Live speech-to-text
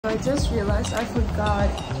I just realized I forgot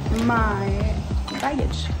my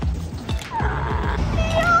baggage.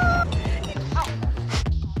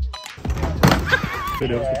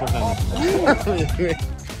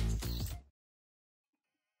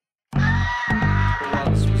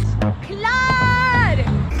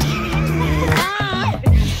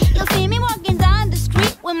 You'll see me walking down the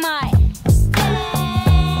street with my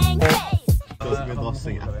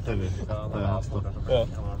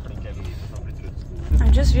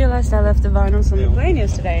I just realized I left the vinyls on the plane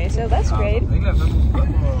yesterday, so that's great.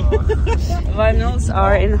 Vinyls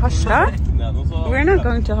are in Harstad. We're not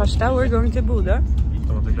going to Harstad, we're going to Bodø.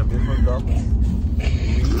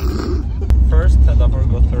 First, Hedda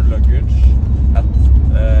forgot her luggage at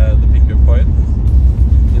the pickup point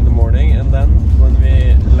in the morning, and then when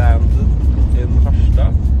we landed in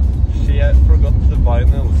Harstad, she forgot the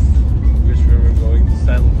vinyls which we were going to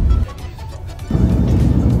sell.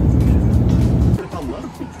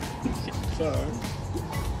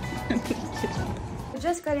 I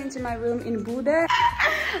just got into my room in Bodø.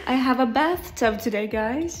 I have a bathtub today,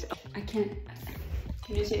 guys. I can't.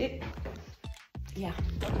 Can you see it? Yeah.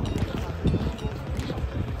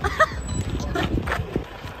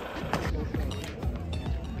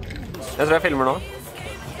 Jeg tror jeg filmer nå.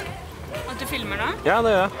 At du filmer nå? Ja,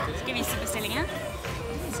 det gjør jeg. Skal jeg vise bestillingen?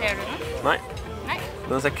 Ser du den? Nei. Nei.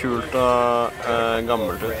 Den ser kult og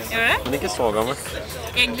gammelt ut. Gjør det? Men ikke så gammelt.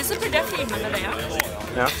 Egentlig så burde jeg filme med det, ja.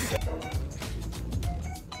 Ja.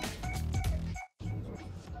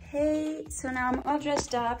 Hey, so now I'm all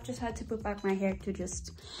dressed up, just had to put back my hair to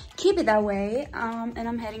just keep it that way, and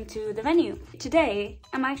I'm heading to the venue. Today,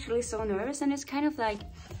 I'm actually so nervous, and it's kind of like,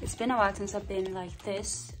 it's been a while since I've been like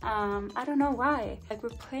this. I don't know why. Like,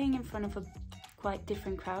 we're playing in front of a quite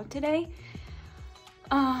different crowd today.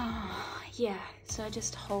 Yeah, so I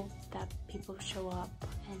just hope that people show up,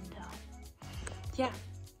 and yeah,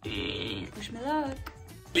 wish me luck.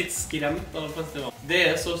 Litt skremt av festivalen. Det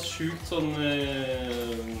er så sjukt sånn...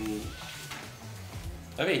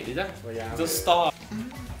 jeg vet ikke. Så sta...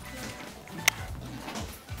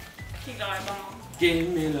 Ikke glad i banan. Give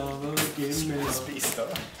me love, give me love. Spis det.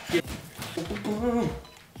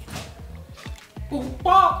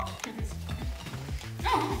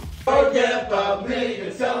 Forget about me,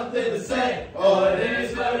 it's something to say. All it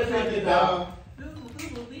is, let it take it down.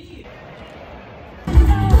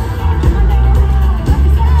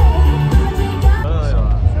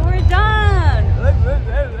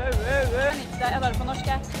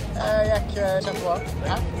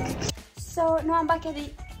 So now I'm back at the...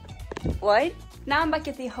 What? Now I'm back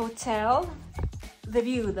at the hotel. The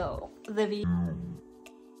view though. The view.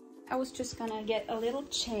 I was just gonna get a little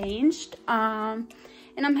changed. And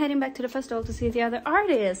I'm heading back to the festival to see the other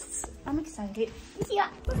artists. I'm excited. Yeah.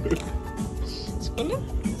 Skål.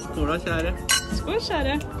 Skål da, kjære. Skål,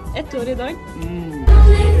 kjære. 1 år i dag.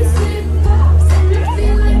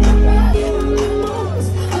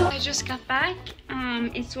 I just got back.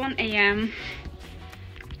 It's 1 AM.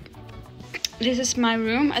 This is my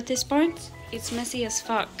room at this point. It's messy as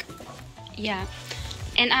fuck. Yeah.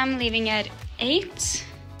 And I'm leaving at 8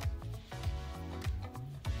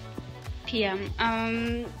 PM.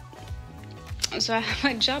 So I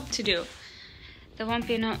have a job to do. There won't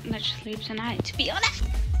be not much sleep tonight, to be honest.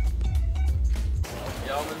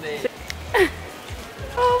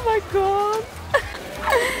 Oh my god.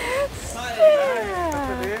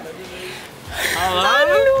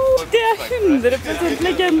 Hallo! Det er 100%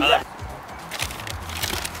 legende.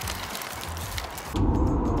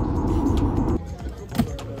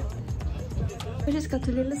 I just got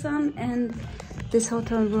to Lillesand, and this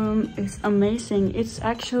hotel room is amazing. It's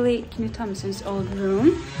actually Knut Thompson's old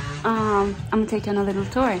room. I'm gonna take you on a little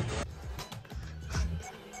tour.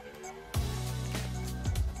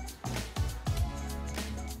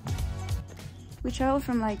 We traveled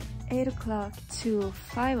from like 8 o'clock to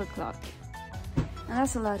 5 o'clock. And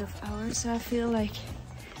that's a lot of hours, so I feel like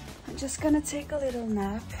I'm just gonna take a little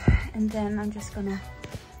nap, and then I'm just gonna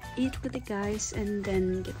eat with the guys and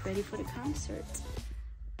then get ready for the concert.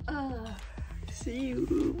 See you.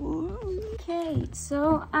 Okay,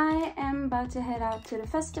 so I am about to head out to the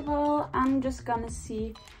festival. I'm just gonna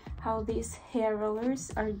see how these hair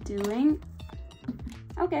rollers are doing.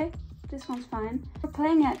 Okay, this one's fine. We're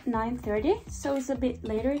playing at 9:30, so it's a bit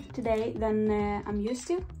later today than I'm used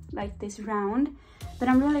to, like this round. But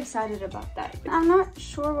I'm really excited about that. I'm not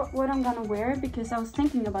sure what I'm gonna wear because I was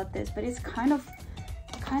thinking about this, but it's kind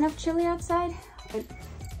of chilly outside. But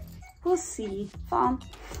we'll see. Fun.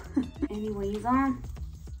 Anyways, I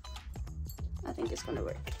think it's gonna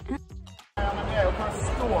work.